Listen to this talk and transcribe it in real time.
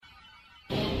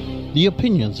The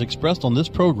opinions expressed on this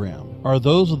program are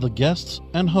those of the guests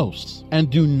and hosts and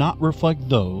do not reflect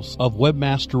those of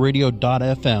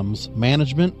webmasterradio.fm's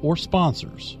management or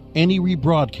sponsors. Any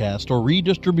rebroadcast or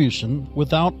redistribution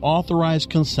without authorized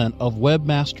consent of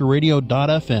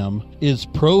webmasterradio.fm is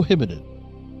prohibited.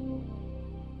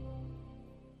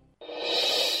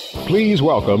 Please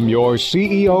welcome your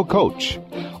CEO coach.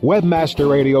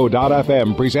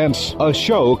 Webmasterradio.fm presents a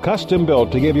show custom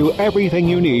built to give you everything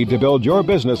you need to build your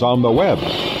business on the web.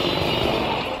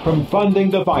 From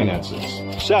funding to finances,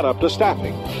 setup to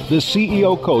staffing, the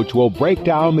CEO coach will break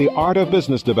down the art of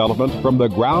business development from the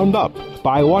ground up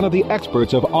by one of the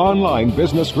experts of online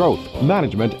business growth,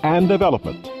 management, and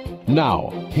development.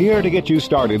 Now, here to get you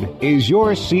started is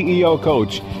your CEO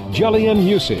coach, Gillian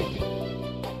Musig.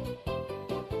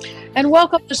 And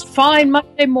welcome this fine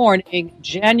Monday morning,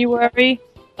 January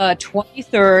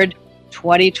 23rd,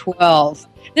 2012.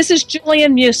 This is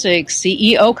Gillian Musig,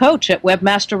 CEO coach at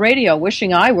Webmaster Radio,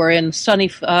 wishing I were in sunny,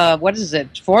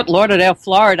 Fort Lauderdale,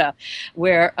 Florida,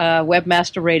 where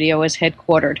Webmaster Radio is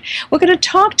headquartered. We're going to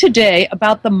talk today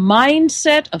about the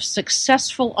mindset of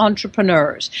successful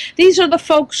entrepreneurs. These are the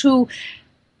folks who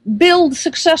build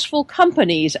successful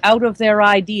companies out of their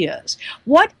ideas.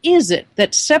 What is it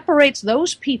that separates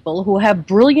those people who have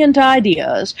brilliant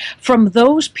ideas from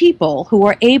those people who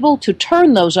are able to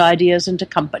turn those ideas into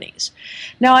companies?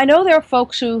 Now, I know there are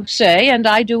folks who say, and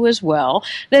I do as well,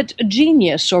 that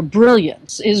genius or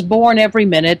brilliance is born every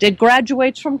minute. It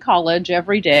graduates from college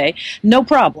every day. No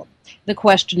problem. The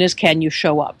question is, can you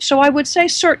show up? So I would say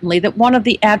certainly that one of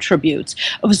the attributes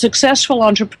of a successful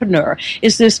entrepreneur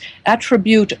is this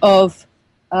attribute of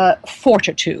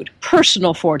fortitude,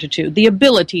 personal fortitude, the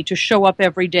ability to show up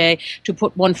every day, to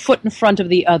put one foot in front of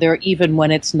the other, even when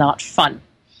it's not fun.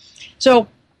 So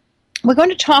we're going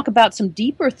to talk about some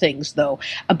deeper things, though,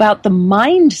 about the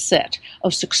mindset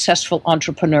of successful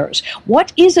entrepreneurs.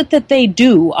 What is it that they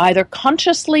do, either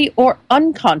consciously or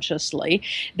unconsciously,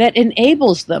 that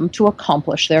enables them to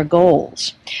accomplish their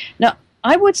goals? Now,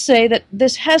 I would say that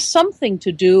this has something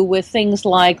to do with things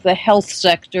like the health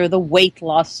sector, the weight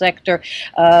loss sector,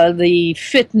 the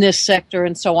fitness sector,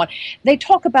 and so on. They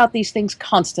talk about these things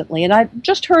constantly. And I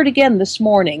just heard again this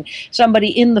morning somebody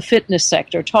in the fitness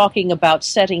sector talking about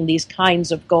setting these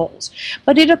kinds of goals.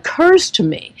 But it occurs to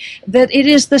me that it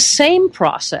is the same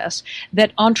process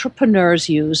that entrepreneurs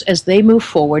use as they move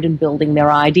forward in building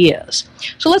their ideas.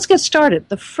 So let's get started.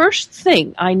 The first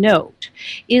thing I note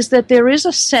is that there is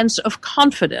a sense of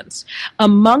confidence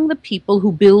among the people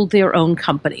who build their own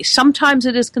companies. Sometimes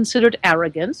it is considered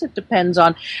arrogance. It depends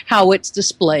on how it's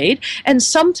displayed. And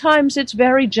sometimes it's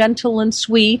very gentle and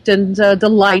sweet and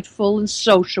delightful and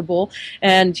sociable.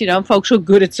 And, folks who are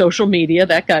good at social media,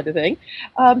 that kind of thing.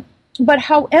 But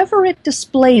however it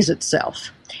displays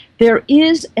itself, there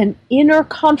is an inner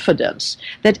confidence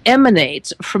that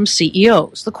emanates from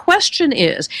CEOs. The question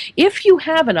is, if you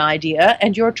have an idea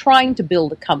and you're trying to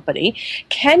build a company,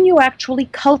 can you actually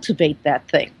cultivate that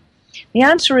thing? The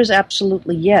answer is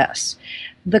absolutely yes.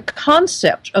 The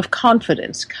concept of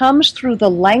confidence comes through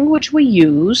the language we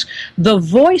use, the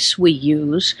voice we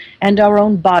use, and our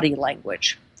own body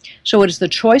language. So it is the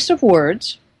choice of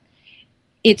words,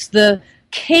 it's the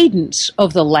cadence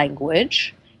of the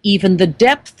language, even the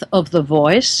depth of the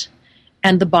voice,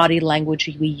 and the body language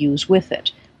we use with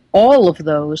it. All of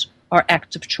those are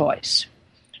acts of choice.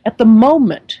 At the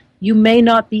moment, you may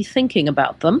not be thinking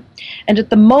about them, and at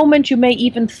the moment you may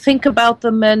even think about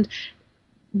them, and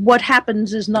what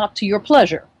happens is not to your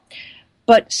pleasure.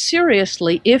 But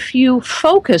seriously, if you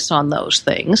focus on those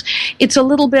things, it's a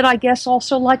little bit, I guess,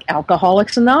 also like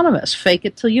Alcoholics Anonymous. Fake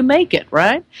it till you make it,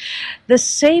 right? The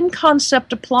same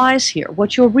concept applies here.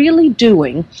 What you're really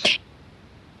doing.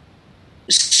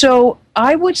 So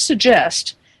I would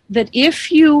suggest that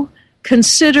if you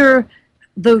consider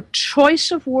the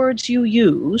choice of words you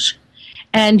use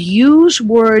and use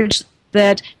words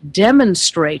that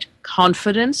demonstrate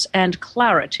confidence and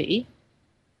clarity,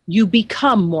 you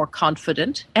become more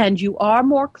confident and you are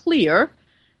more clear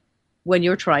when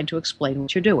you're trying to explain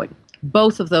what you're doing.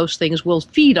 Both of those things will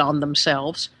feed on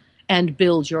themselves and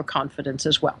build your confidence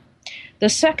as well. The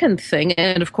second thing,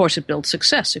 and of course it builds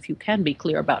success if you can be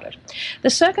clear about it. The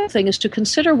second thing is to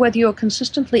consider whether you're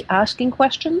consistently asking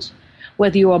questions,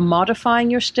 whether you are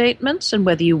modifying your statements and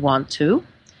whether you want to.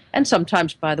 And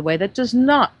sometimes, by the way, that does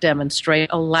not demonstrate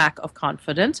a lack of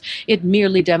confidence. It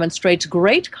merely demonstrates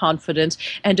great confidence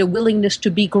and a willingness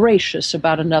to be gracious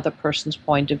about another person's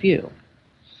point of view.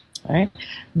 Right?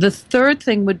 The third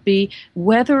thing would be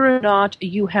whether or not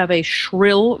you have a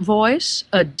shrill voice,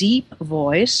 a deep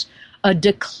voice, a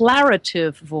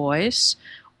declarative voice,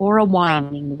 or a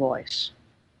whining voice.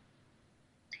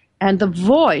 And the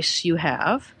voice you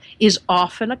have is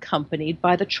often accompanied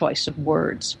by the choice of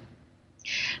words.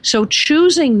 So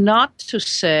choosing not to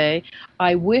say,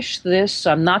 I wish this,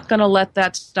 I'm not going to let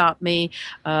that stop me,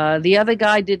 the other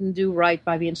guy didn't do right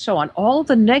by me, and so on. All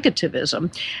the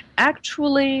negativism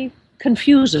actually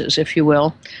confuses, if you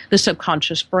will, the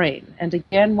subconscious brain. And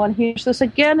again, one hears this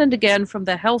again and again from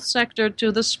the health sector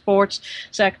to the sports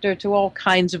sector to all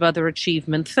kinds of other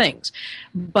achievement things.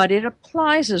 But it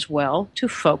applies as well to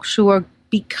folks who are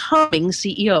becoming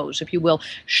CEOs, if you will,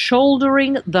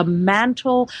 shouldering the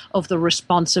mantle of the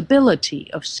responsibility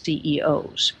of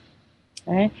CEOs.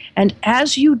 Okay? And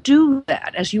as you do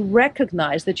that, as you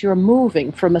recognize that you're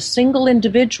moving from a single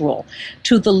individual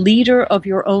to the leader of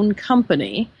your own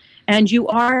company, and you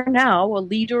are now a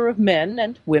leader of men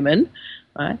and women,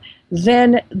 right,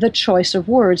 then the choice of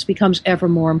words becomes ever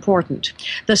more important.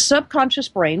 The subconscious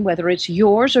brain, whether it's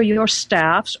yours or your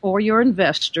staff's or your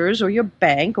investors or your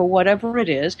bank or whatever it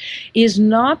is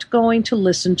not going to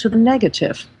listen to the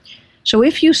negative. So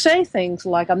if you say things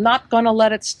like, I'm not going to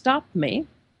let it stop me,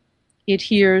 it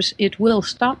hears, it will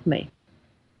stop me.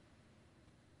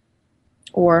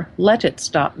 Or let it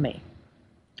stop me.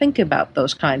 Think about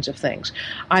those kinds of things.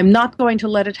 I'm not going to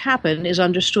let it happen is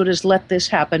understood as let this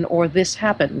happen or this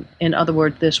happen. In other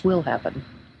words, this will happen.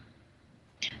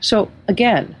 So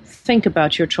again, think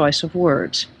about your choice of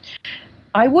words.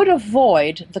 I would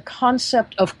avoid the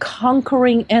concept of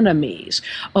conquering enemies,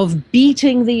 of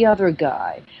beating the other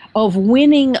guy, of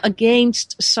winning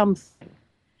against something.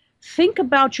 Think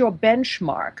about your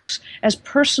benchmarks as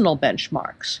personal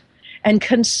benchmarks. And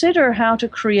consider how to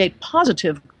create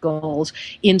positive goals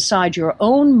inside your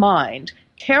own mind,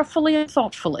 carefully and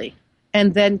thoughtfully,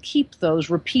 and then keep those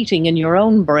repeating in your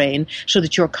own brain so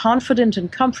that you're confident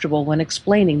and comfortable when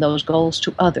explaining those goals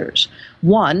to others.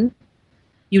 One,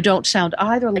 you don't sound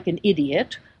either like an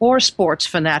idiot or a sports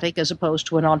fanatic as opposed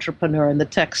to an entrepreneur in the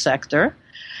tech sector.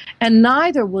 And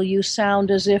neither will you sound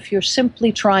as if you're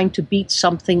simply trying to beat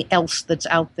something else that's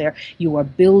out there. You are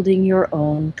building your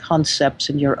own concepts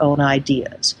and your own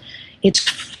ideas. It's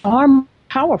far more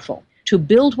powerful to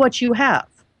build what you have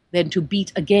than to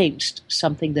beat against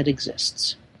something that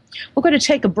exists. We're going to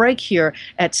take a break here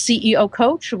at CEO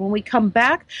Coach, and when we come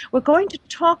back, we're going to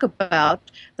talk about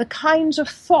the kinds of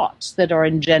thoughts that are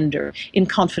engendered in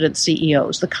confident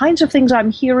CEOs, the kinds of things I'm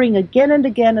hearing again and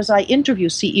again as I interview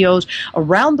CEOs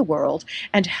around the world,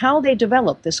 and how they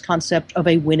develop this concept of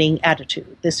a winning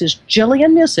attitude. This is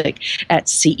Gillian Music at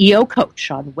CEO Coach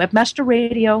on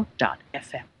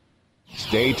webmasterradio.fm.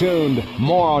 Stay tuned.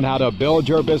 More on how to build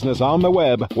your business on the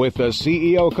web with the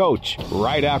CEO Coach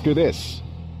right after this.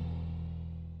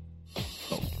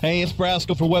 Hey, it's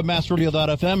Brasco for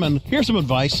webmasterradio.fm, and here's some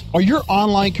advice. Are your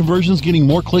online conversions getting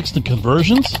more clicks than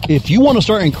conversions? If you want to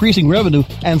start increasing revenue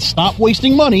and stop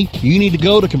wasting money, you need to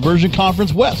go to Conversion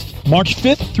Conference West, March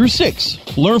 5th through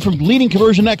 6th. Learn from leading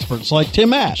conversion experts like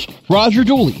Tim Ash, Roger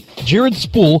Dooley, Jared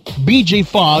Spool, BJ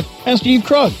Fogg, and Steve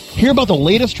Krug. Hear about the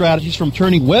latest strategies from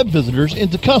turning web visitors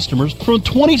into customers from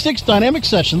 26 dynamic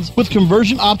sessions with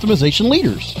conversion optimization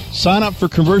leaders. Sign up for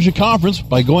Conversion Conference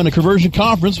by going to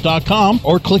conversionconference.com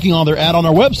or clicking on their ad on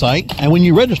our website. And when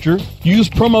you register, use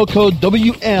promo code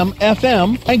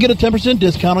WMFM and get a 10%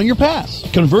 discount on your pass.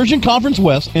 Conversion Conference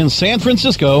West in San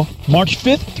Francisco, March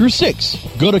 5th through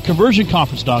 6th. Go to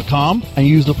conversionconference.com and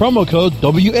use the promo code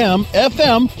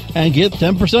WMFM and get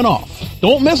 10% off.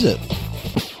 Don't miss it.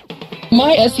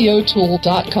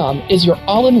 MySEOtool.com is your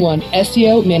all-in-one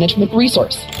SEO management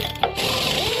resource.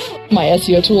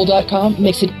 MySEOtool.com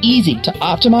makes it easy to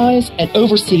optimize and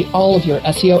oversee all of your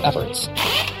SEO efforts.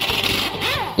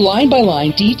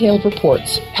 Line-by-line detailed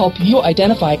reports help you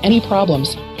identify any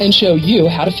problems and show you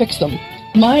how to fix them.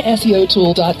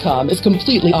 MySEOtool.com is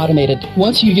completely automated.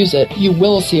 Once you use it, you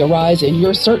will see a rise in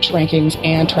your search rankings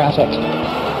and traffic.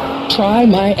 Try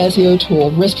My SEO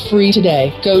Tool risk-free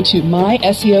today. Go to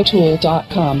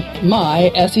myseotool.com.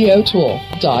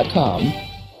 myseotool.com.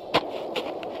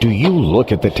 Do you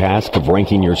look at the task of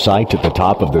ranking your site at the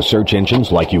top of the search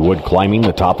engines like you would climbing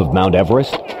the top of Mount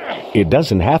Everest? It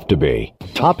doesn't have to be.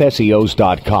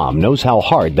 TopSEOs.com knows how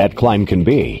hard that climb can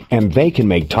be, and they can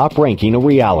make top ranking a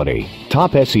reality.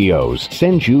 Top SEOs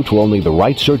sends you to only the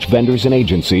right search vendors and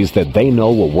agencies that they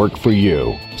know will work for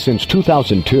you. Since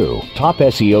 2002,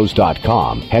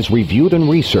 TopSEOs.com has reviewed and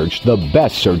researched the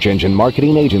best search engine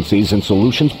marketing agencies and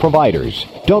solutions providers.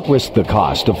 Don't risk the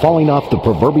cost of falling off the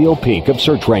proverbial peak of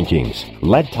search rankings.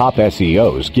 Let Top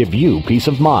SEOs give you peace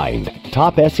of mind.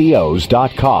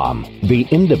 TopSEOs.com, the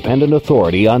independent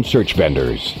authority on search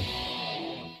vendors.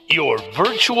 your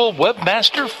virtual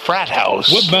webmaster frat house.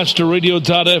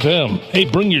 Webmasterradio.fm. Hey,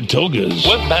 bring your togas.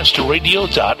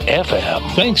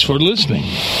 Webmasterradio.fm. Thanks for listening.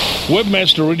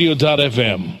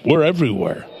 Webmasterradio.fm. We're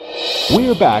everywhere.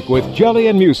 We're back with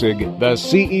Gillian Muessig, the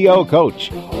CEO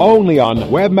Coach, only on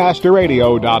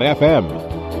Webmasterradio.fm.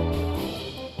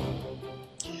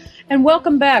 And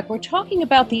welcome back. We're talking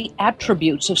about the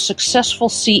attributes of successful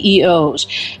CEOs,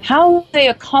 how they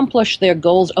accomplish their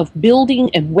goals of building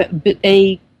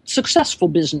a successful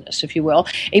business, if you will,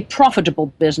 a profitable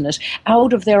business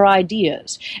out of their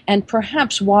ideas, and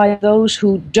perhaps why those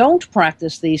who don't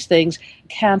practice these things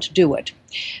can't do it.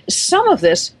 Some of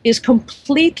this is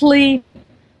completely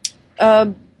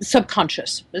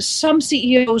subconscious. Some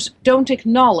CEOs don't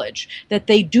acknowledge that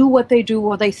they do what they do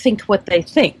or they think what they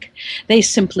think. They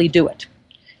simply do it,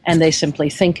 and they simply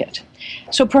think it.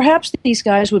 So perhaps these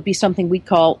guys would be something we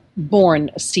call born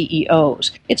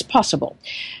CEOs. It's possible.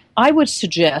 I would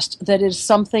suggest that it's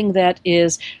something that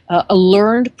is a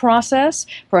learned process,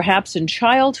 perhaps in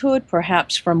childhood,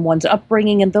 perhaps from one's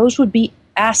upbringing, and those would be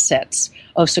assets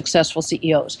of successful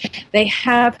CEOs. They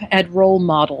have had role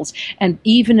models, and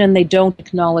even when they don't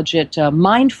acknowledge it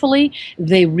mindfully,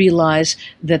 they realize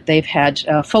that they've had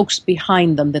folks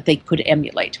behind them that they could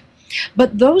emulate.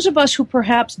 But those of us who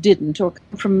perhaps didn't, or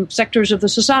come from sectors of the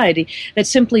society that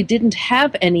simply didn't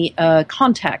have any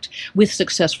contact with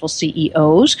successful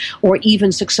CEOs or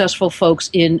even successful folks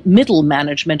in middle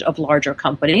management of larger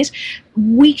companies,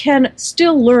 we can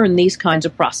still learn these kinds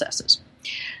of processes.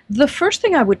 The first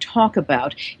thing I would talk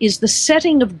about is the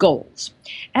setting of goals.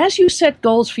 As you set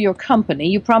goals for your company,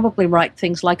 you probably write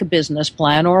things like a business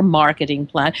plan or a marketing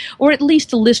plan, or at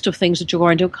least a list of things that you're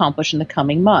going to accomplish in the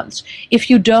coming months. If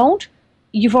you don't,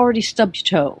 you've already stubbed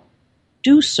your toe.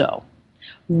 Do so.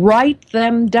 Write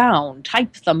them down,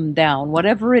 type them down,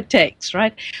 whatever it takes,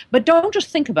 right? But don't just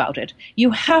think about it.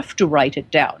 You have to write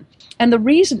it down. And the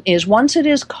reason is, once it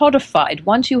is codified,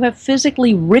 once you have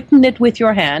physically written it with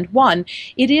your hand,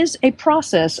 it is a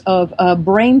process of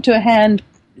brain-to-hand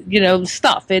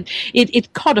stuff.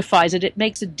 It codifies it. It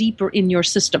makes it deeper in your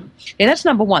system. Okay, that's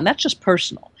number one. That's just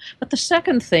personal. But the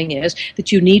second thing is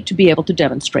that you need to be able to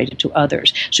demonstrate it to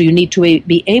others. So you need to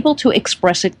be able to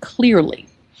express it clearly.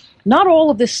 Not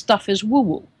all of this stuff is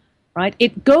woo-woo. Right?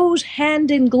 It goes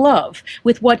hand in glove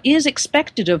with what is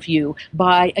expected of you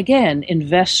by, again,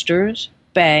 investors,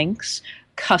 banks,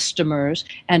 customers,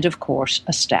 and, of course,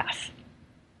 a staff.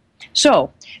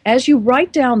 So, as you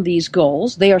write down these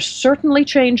goals, they are certainly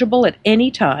changeable at any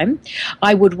time.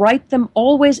 I would write them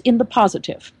always in the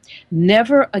positive,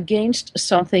 never against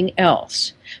something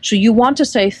else. So you want to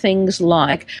say things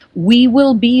like, we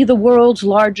will be the world's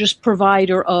largest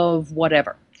provider of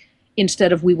whatever,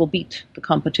 instead of we will beat the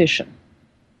competition.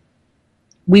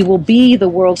 We will be the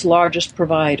world's largest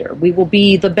provider. We will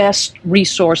be the best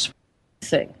resource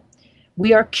thing.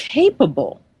 We are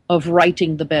capable of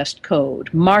writing the best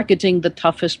code, marketing the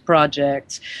toughest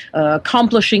projects,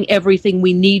 accomplishing everything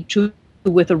we need to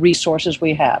with the resources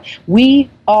we have. We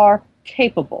are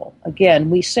capable. Again,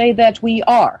 we say that we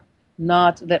are,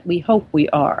 not that we hope we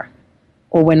are,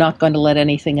 or we're not going to let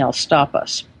anything else stop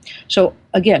us. So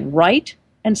again, write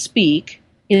and speak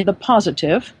in the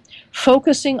positive,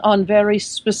 focusing on very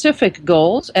specific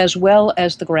goals as well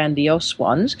as the grandiose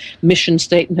ones, mission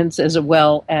statements as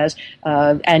well as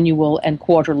annual and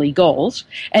quarterly goals,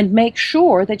 and make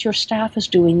sure that your staff is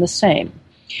doing the same.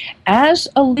 As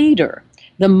a leader,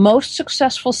 the most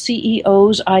successful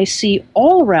CEOs I see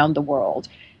all around the world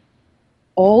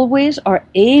always are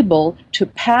able to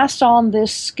pass on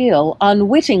this skill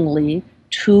unwittingly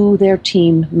to their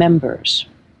team members.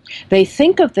 They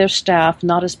think of their staff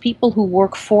not as people who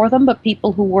work for them, but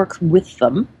people who work with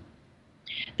them.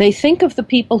 They think of the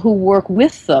people who work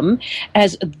with them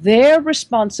as their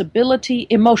responsibility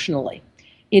emotionally.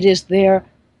 It is their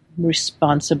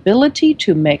responsibility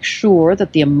to make sure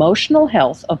that the emotional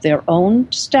health of their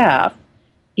own staff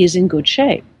is in good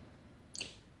shape.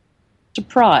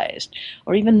 Surprised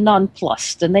or even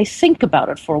nonplussed, and they think about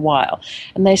it for a while,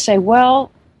 and they say, well,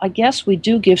 I guess we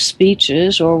do give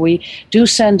speeches, or we do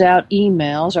send out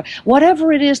emails, or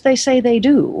whatever it is they say they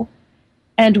do.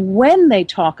 And when they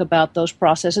talk about those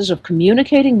processes of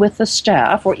communicating with the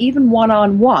staff, or even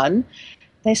one-on-one,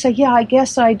 they say, yeah, I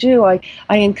guess I do. I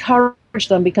encourage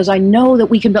them because I know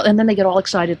that we can build, and then they get all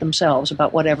excited themselves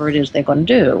about whatever it is they're going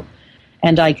to do.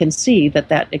 And I can see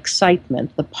that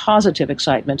excitement, the positive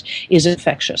excitement, is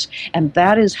infectious. And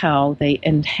that is how they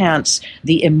enhance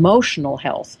the emotional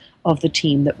health of the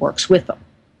team that works with them.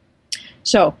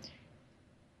 So,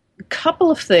 a couple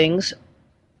of things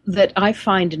that I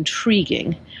find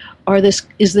intriguing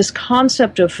is this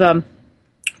concept of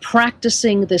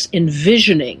practicing this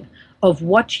envisioning of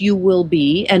what you will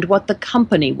be and what the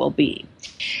company will be.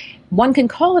 One can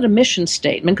call it a mission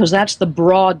statement because that's the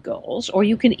broad goals, or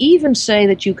you can even say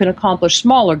that you can accomplish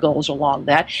smaller goals along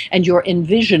that and you're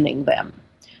envisioning them.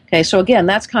 Okay, so again,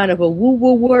 that's kind of a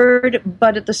woo-woo word,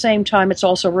 but at the same time, it's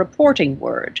also a reporting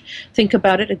word. Think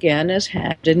about it again as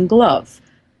hand in glove.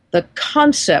 The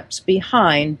concepts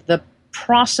behind the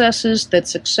processes that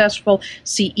successful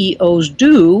CEOs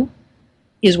do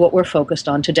is what we're focused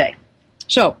on today.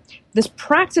 So, this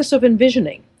practice of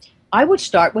envisioning, I would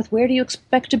start with, where do you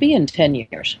expect to be in 10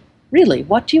 years? Really,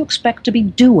 what do you expect to be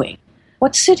doing?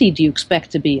 What city do you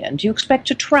expect to be in? Do you expect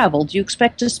to travel? Do you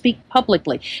expect to speak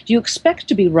publicly? Do you expect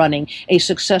to be running a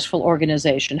successful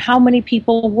organization? How many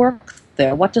people work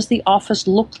there? What does the office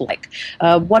look like?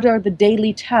 What are the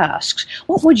daily tasks?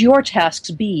 What would your tasks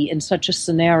be in such a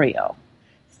scenario?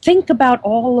 Think about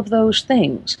all of those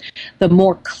things. The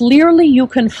more clearly you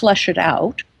can flesh it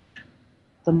out,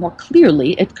 the more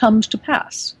clearly it comes to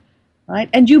pass. Right?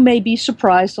 And you may be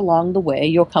surprised along the way.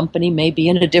 Your company may be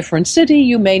in a different city.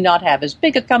 You may not have as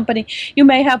big a company. You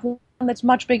may have one that's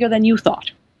much bigger than you thought.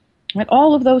 Right?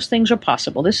 All of those things are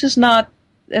possible. This is not,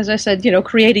 as I said,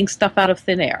 creating stuff out of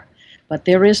thin air. But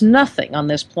there is nothing on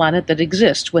this planet that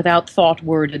exists without thought,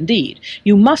 word, and deed.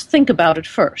 You must think about it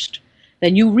first.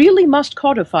 Then you really must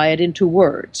codify it into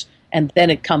words. And then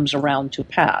it comes around to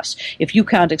pass. If you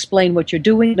can't explain what you're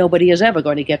doing, nobody is ever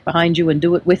going to get behind you and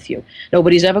do it with you.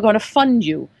 Nobody's ever going to fund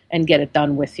you and get it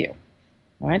done with you.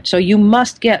 All right? So you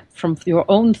must get from your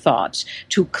own thoughts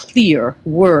to clear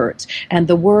words. And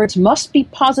the words must be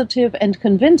positive and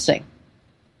convincing.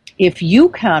 If you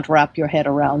can't wrap your head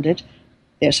around it,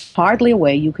 there's hardly a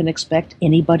way you can expect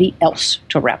anybody else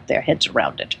to wrap their heads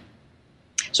around it.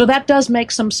 So that does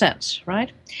make some sense, right?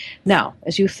 Now,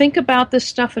 as you think about this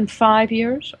stuff in 5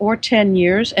 years or 10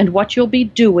 years and what you'll be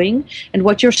doing and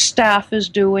what your staff is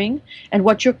doing and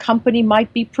what your company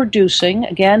might be producing,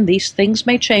 again, these things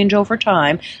may change over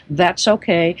time. That's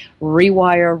okay.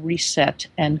 Rewire, reset,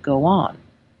 and go on.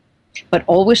 But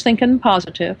always think in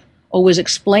positive, always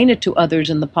explain it to others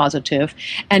in the positive,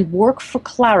 and work for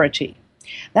clarity.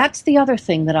 That's the other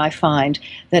thing that I find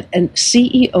that a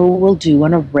CEO will do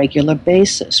on a regular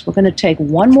basis. We're going to take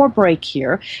one more break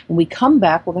here. When we come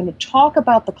back, we're going to talk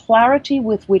about the clarity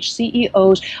with which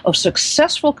CEOs of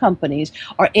successful companies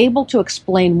are able to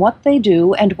explain what they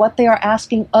do and what they are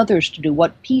asking others to do,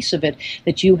 what piece of it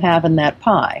that you have in that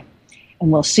pie.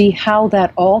 And we'll see how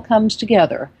that all comes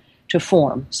together to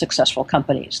form successful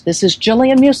companies. This is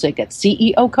Gillian Music at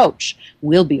CEO Coach.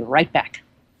 We'll be right back.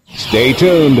 Stay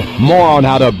tuned. More on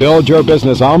how to build your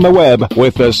business on the web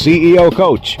with the CEO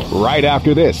Coach right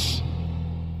after this.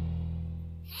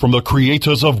 From the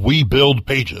creators of We Build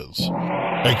Pages,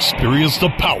 experience the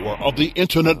power of the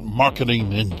Internet Marketing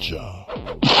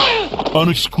Ninja. An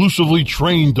exclusively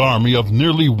trained army of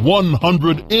nearly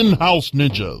 100 in-house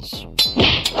ninjas.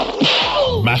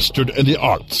 Mastered in the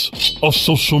arts of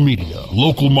social media,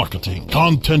 local marketing,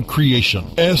 content creation,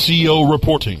 SEO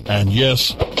reporting, and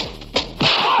yes,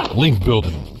 link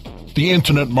building. The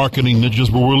Internet Marketing Ninjas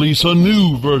will release a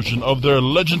new version of their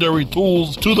legendary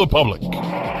tools to the public.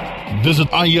 Visit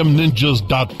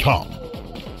IamNinjas.com.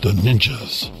 The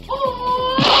ninjas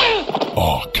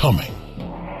are coming.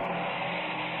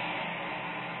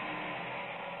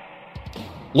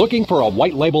 Looking for a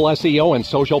white label SEO and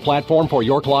social platform for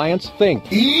your clients? Think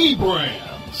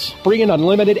eBrands. Free and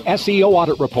unlimited SEO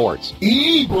audit reports.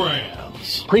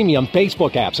 eBrands. Premium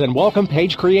Facebook apps and welcome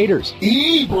page creators.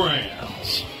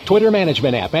 eBrands. Twitter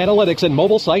management app, analytics, and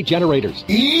mobile site generators.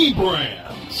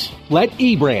 eBrands. Let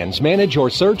eBrands manage your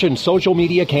search and social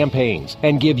media campaigns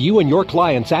and give you and your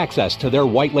clients access to their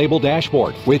white label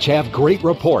dashboard, which have great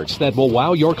reports that will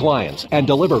wow your clients and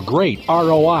deliver great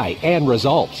ROI and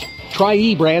results. Try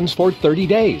eBrands for 30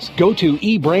 days. Go to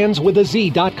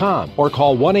eBrandsWithAZ.com or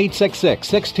call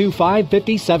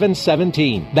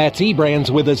 1-866-625-5717. That's eBrands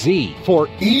with a Z for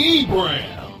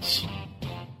eBrands.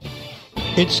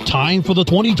 It's time for the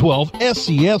 2012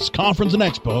 SCS Conference and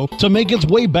Expo to make its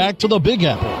way back to the Big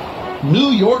Apple, New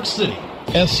York City.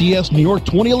 SCS New York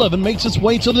 2011 makes its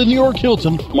way to the New York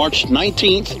Hilton March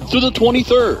 19th through the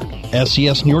 23rd.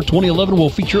 SCS New York 2011 will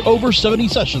feature over 70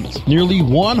 sessions, nearly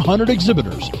 100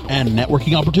 exhibitors, and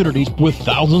networking opportunities with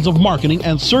thousands of marketing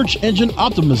and search engine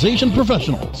optimization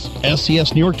professionals.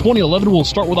 SCS New York 2011 will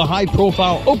start with a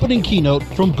high-profile opening keynote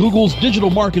from Google's digital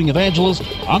marketing evangelist,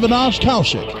 Avinash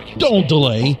Kaushik. Don't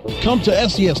delay. Come to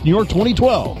SCS New York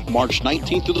 2012, March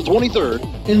 19th through the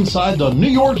 23rd, inside the New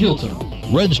York Hilton.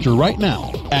 Register right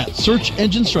now at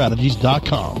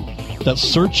SearchEngineStrategies.com.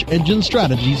 That's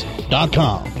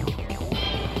SearchEngineStrategies.com.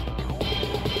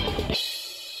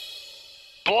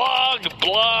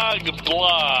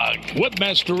 blog.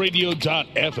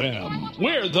 Webmasterradio.fm.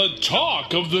 We're the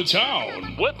talk of the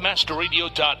town.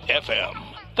 Webmasterradio.fm.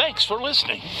 Thanks for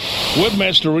listening.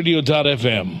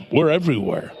 Webmasterradio.fm. We're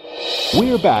everywhere.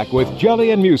 We're back with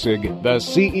Gillian Muessig, the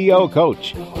CEO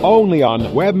Coach, only on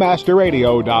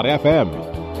Webmasterradio.fm.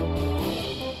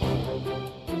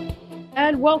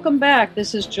 And welcome back.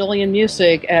 This is Gillian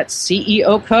Muessig at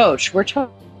CEO Coach. We're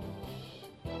talking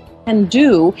and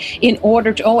do in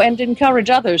order to, and encourage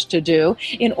others to do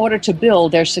in order to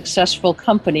build their successful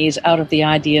companies out of the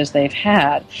ideas they've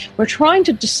had. We're trying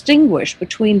to distinguish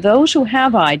between those who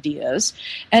have ideas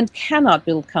and cannot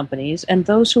build companies and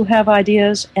those who have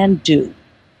ideas and do.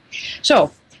 So,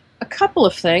 a couple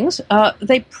of things.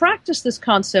 They practice this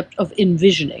concept of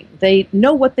envisioning. They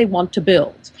know what they want to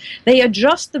build. They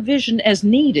adjust the vision as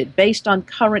needed based on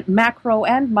current macro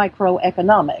and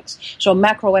microeconomics. So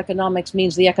macroeconomics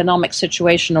means the economic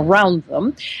situation around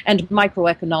them, and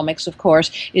microeconomics, of course,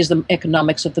 is the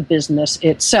economics of the business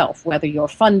itself, whether you're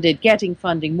funded, getting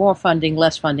funding, more funding,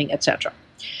 less funding, etc.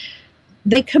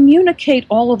 They communicate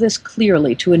all of this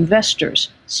clearly to investors,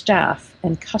 staff,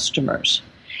 and customers.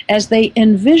 As they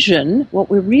envision, what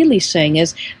we're really saying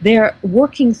is they're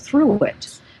working through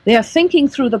it. They are thinking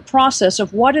through the process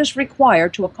of what is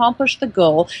required to accomplish the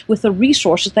goal with the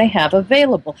resources they have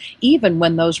available, even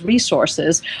when those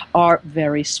resources are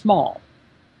very small.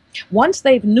 Once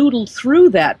they've noodled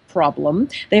through that problem,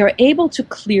 they are able to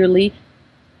clearly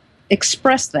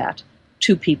express that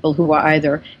to people who are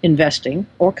either investing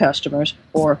or customers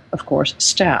or, of course,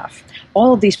 staff.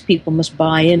 All of these people must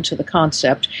buy into the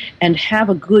concept and have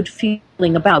a good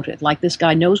feeling about it, like this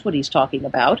guy knows what he's talking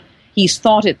about, he's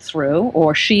thought it through,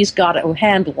 or she's got a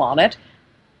handle on it,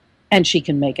 and she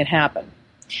can make it happen.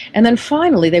 And then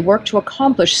finally, they work to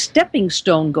accomplish stepping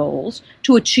stone goals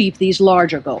to achieve these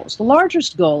larger goals. The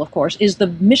largest goal, of course, is the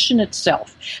mission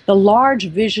itself, the large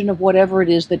vision of whatever it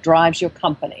is that drives your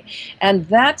company. And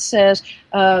that says,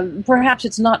 perhaps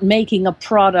it's not making a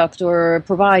product or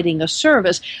providing a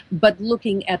service, but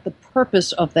looking at the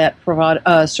purpose of that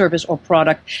service or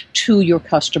product to your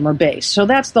customer base. So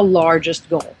that's the largest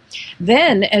goal.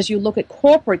 Then, as you look at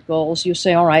corporate goals, you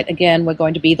say, all right, again, we're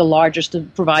going to be the largest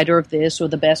provider of this or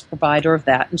the best provider of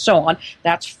that, and so on.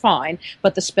 That's fine,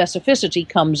 but the specificity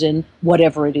comes in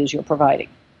whatever it is you're providing.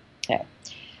 Okay.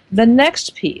 The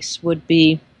next piece would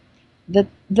be that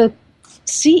the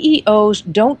CEOs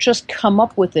don't just come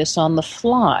up with this on the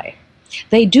fly.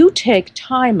 They do take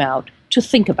time out to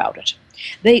think about it.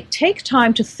 They take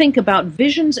time to think about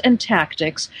visions and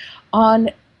tactics on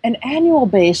an annual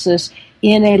basis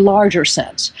in a larger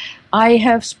sense. I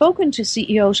have spoken to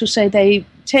CEOs who say they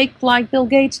take, like Bill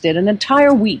Gates did, an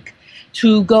entire week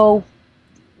to go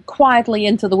quietly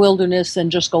into the wilderness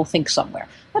and just go think somewhere.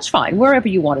 That's fine, wherever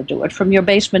you want to do it, from your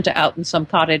basement to out in some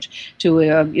cottage to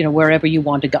wherever you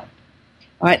want to go.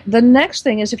 All right. The next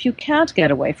thing is if you can't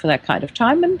get away for that kind of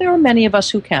time, and there are many of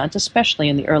us who can't, especially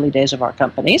in the early days of our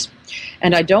companies,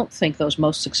 and I don't think those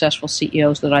most successful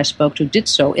CEOs that I spoke to did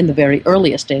so in the very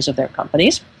earliest days of their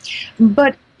companies.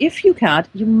 But if you can't,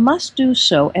 you must do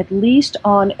so at least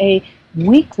on a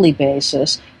weekly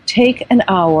basis. Take an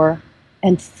hour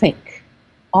and think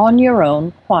on your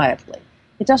own quietly.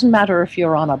 It doesn't matter if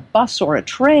you're on a bus or a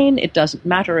train. It doesn't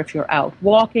matter if you're out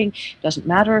walking. It doesn't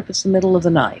matter if it's the middle of the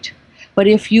night. But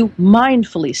if you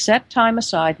mindfully set time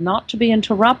aside not to be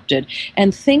interrupted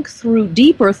and think through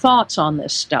deeper thoughts on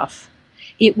this stuff,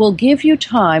 it will give you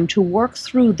time to work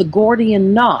through the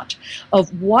Gordian knot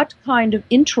of what kind of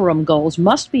interim goals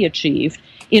must be achieved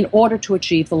in order to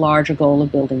achieve the larger goal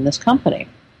of building this company.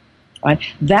 Right?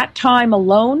 That time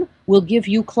alone will give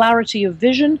you clarity of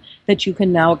vision that you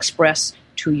can now express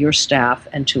to your staff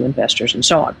and to investors and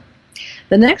so on.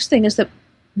 The next thing is that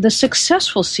the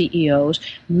successful CEOs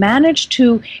manage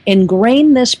to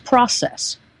ingrain this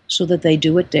process so that they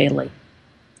do it daily.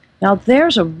 Now,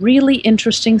 there's a really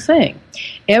interesting thing.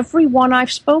 Everyone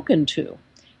I've spoken to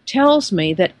tells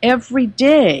me that every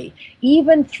day,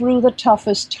 even through the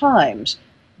toughest times,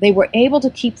 they were able to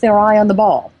keep their eye on the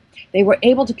ball. They were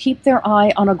able to keep their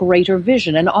eye on a greater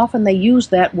vision, and often they use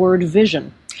that word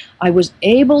vision. I was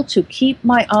able to keep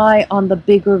my eye on the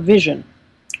bigger vision,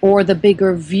 or the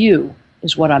bigger view,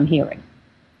 is what I'm hearing.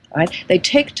 Right? They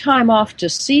take time off to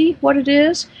see what it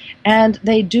is, and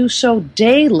they do so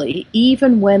daily,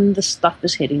 even when the stuff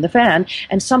is hitting the fan,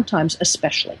 and sometimes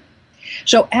especially.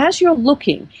 So as you're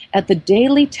looking at the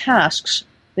daily tasks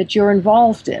that you're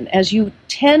involved in, as you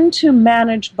tend to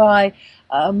manage by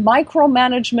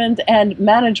micromanagement and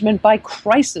management by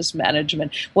crisis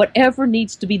management, whatever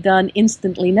needs to be done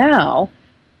instantly now,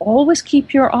 always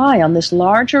keep your eye on this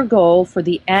larger goal for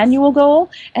the annual goal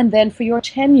and then for your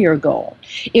 10-year goal.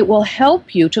 It will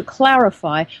help you to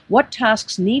clarify what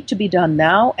tasks need to be done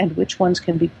now and which ones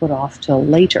can be put off till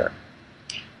later.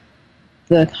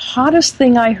 The hottest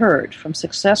thing I heard from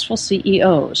successful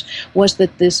CEOs was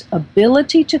that this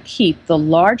ability to keep the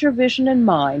larger vision in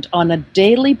mind on a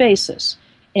daily basis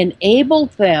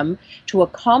enabled them to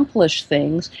accomplish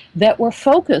things that were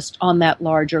focused on that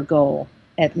larger goal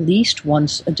at least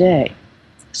once a day,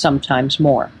 sometimes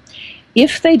more.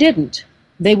 If they didn't,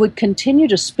 they would continue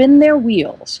to spin their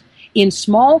wheels in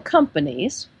small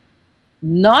companies,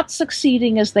 not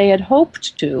succeeding as they had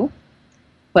hoped to,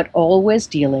 but always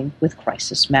dealing with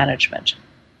crisis management.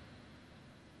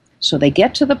 So they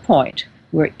get to the point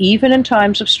where even in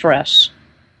times of stress,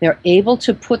 they're able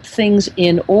to put things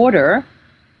in order,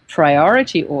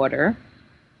 priority order,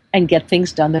 and get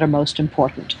things done that are most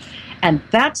important. And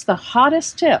that's the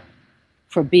hottest tip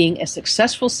for being a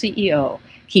successful CEO.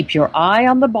 Keep your eye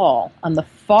on the ball, on the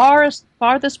farthest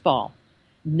ball.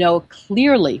 Know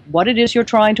clearly what it is you're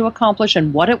trying to accomplish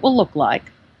and what it will look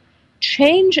like.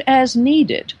 Change as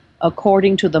needed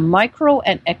according to the micro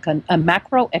and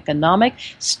macroeconomic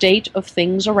state of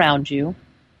things around you,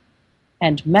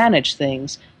 and manage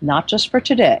things not just for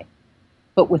today,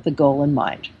 but with the goal in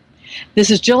mind.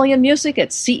 This is Gillian Music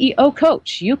at CEO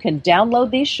Coach. You can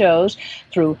download these shows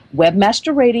through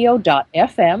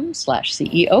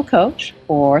webmasterradio.fm/CEO Coach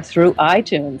or through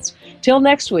iTunes. Till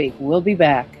next week, we'll be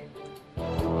back.